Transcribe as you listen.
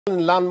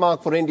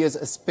Landmark for India's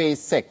space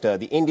sector,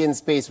 the Indian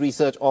Space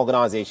Research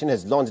Organisation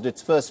has launched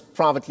its first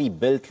privately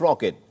built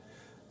rocket.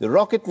 The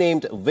rocket,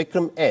 named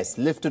Vikram-S,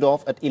 lifted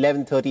off at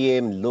 11:30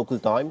 a.m. local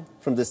time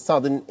from the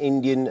southern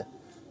Indian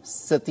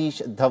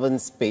Satish Dhawan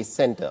Space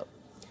Centre.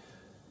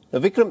 The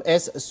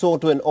Vikram-S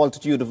soared to an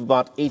altitude of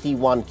about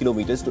 81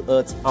 kilometers to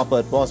Earth's upper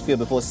atmosphere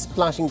before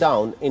splashing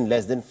down in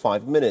less than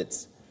 5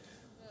 minutes.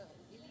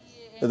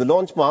 The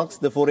launch marks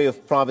the foray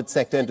of private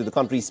sector into the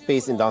country's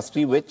space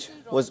industry, which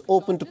was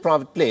opened to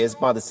private players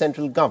by the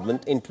central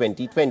government in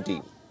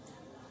 2020.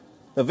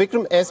 The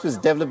Vikram-S was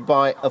developed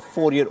by a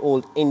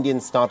 4-year-old Indian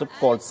startup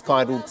called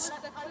Skyroots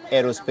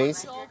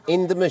Aerospace.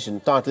 In the mission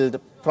titled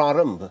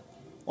Prarambh,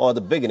 or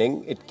the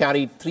beginning, it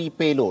carried 3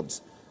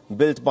 payloads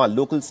built by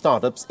local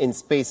startups in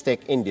Space Tech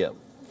India.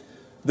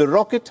 The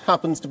rocket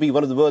happens to be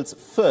one of the world's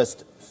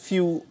first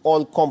few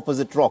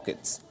all-composite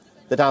rockets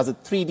that has a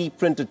 3D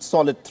printed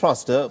solid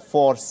thruster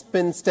for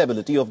spin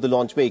stability of the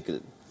launch vehicle.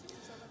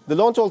 The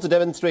launch also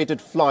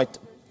demonstrated flight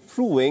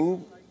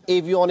proving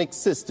avionics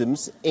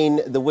systems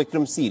in the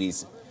Vikram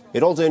series.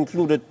 It also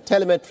included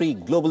telemetry,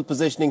 global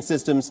positioning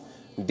systems,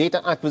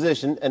 data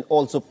acquisition and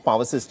also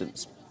power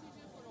systems.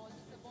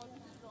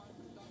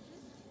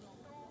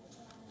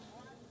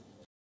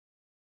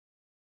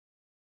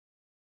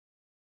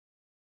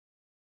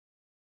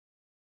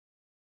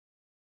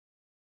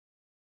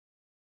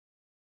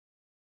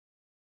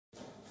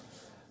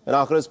 And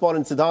our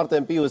correspondent Siddharth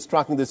MP, who is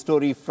tracking this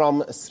story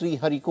from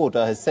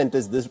Sriharikota, has sent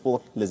us this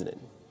report. Listen in.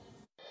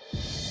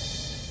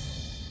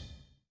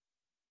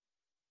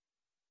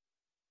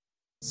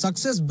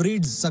 Success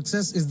breeds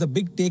success is the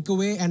big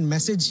takeaway and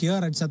message here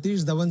at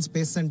Satish Dhawan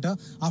Space Centre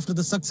after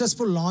the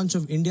successful launch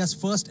of India's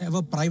first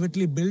ever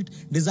privately built,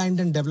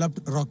 designed and developed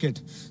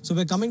rocket. So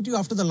we're coming to you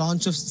after the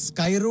launch of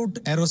Skyroots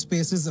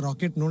Aerospace's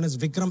rocket known as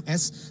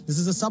Vikram-S. This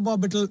is a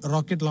suborbital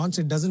rocket launch.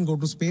 It doesn't go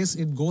to space,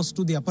 it goes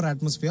to the upper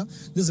atmosphere.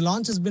 This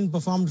launch has been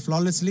performed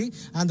flawlessly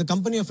and the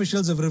company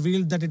officials have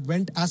revealed that it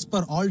went as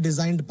per all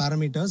designed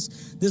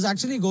parameters. This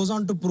actually goes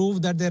on to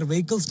prove that their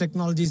vehicle's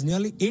technology is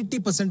nearly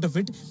 80% of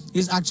it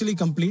is actually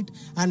complete,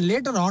 and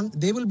later on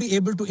they will be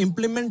able to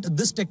implement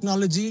this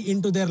technology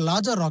into their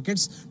larger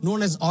rockets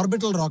known as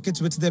orbital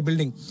rockets which they're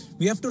building.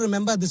 We have to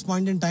remember at this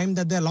point in time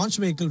that their launch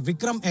vehicle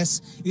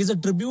Vikram-S is a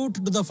tribute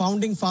to the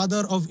founding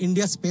father of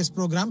India's space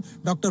program,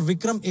 Dr.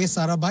 Vikram-A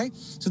Sarabhai.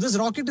 So this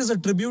rocket is a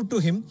tribute to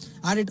him,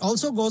 and it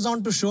also goes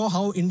on to show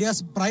how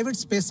India's private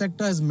space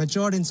sector has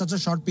matured in such a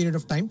short period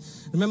of time.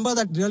 Remember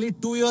that really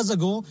 2 years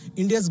ago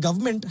India's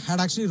government had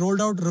actually rolled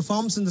out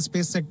reforms in the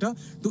space sector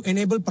to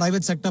enable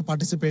private sector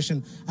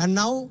participation, and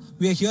now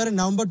we are here in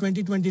November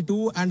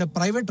 2022 and a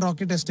private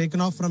rocket has taken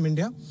off from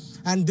India,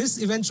 and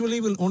this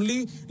eventually will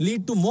only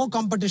lead to more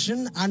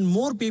competition and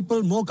more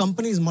people, more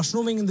companies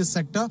mushrooming in this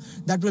sector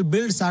that will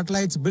build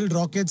satellites, build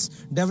rockets,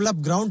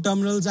 develop ground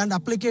terminals and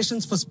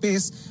applications for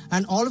space,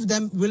 and all of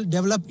them will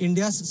develop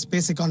India's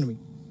space economy.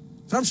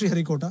 From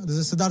Sriharikota, this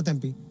is Siddharth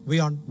MP.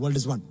 WION World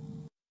is One.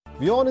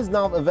 WION is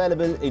now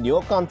available in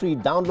your country.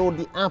 Download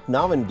the app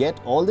now and get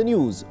all the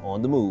news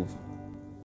on the move.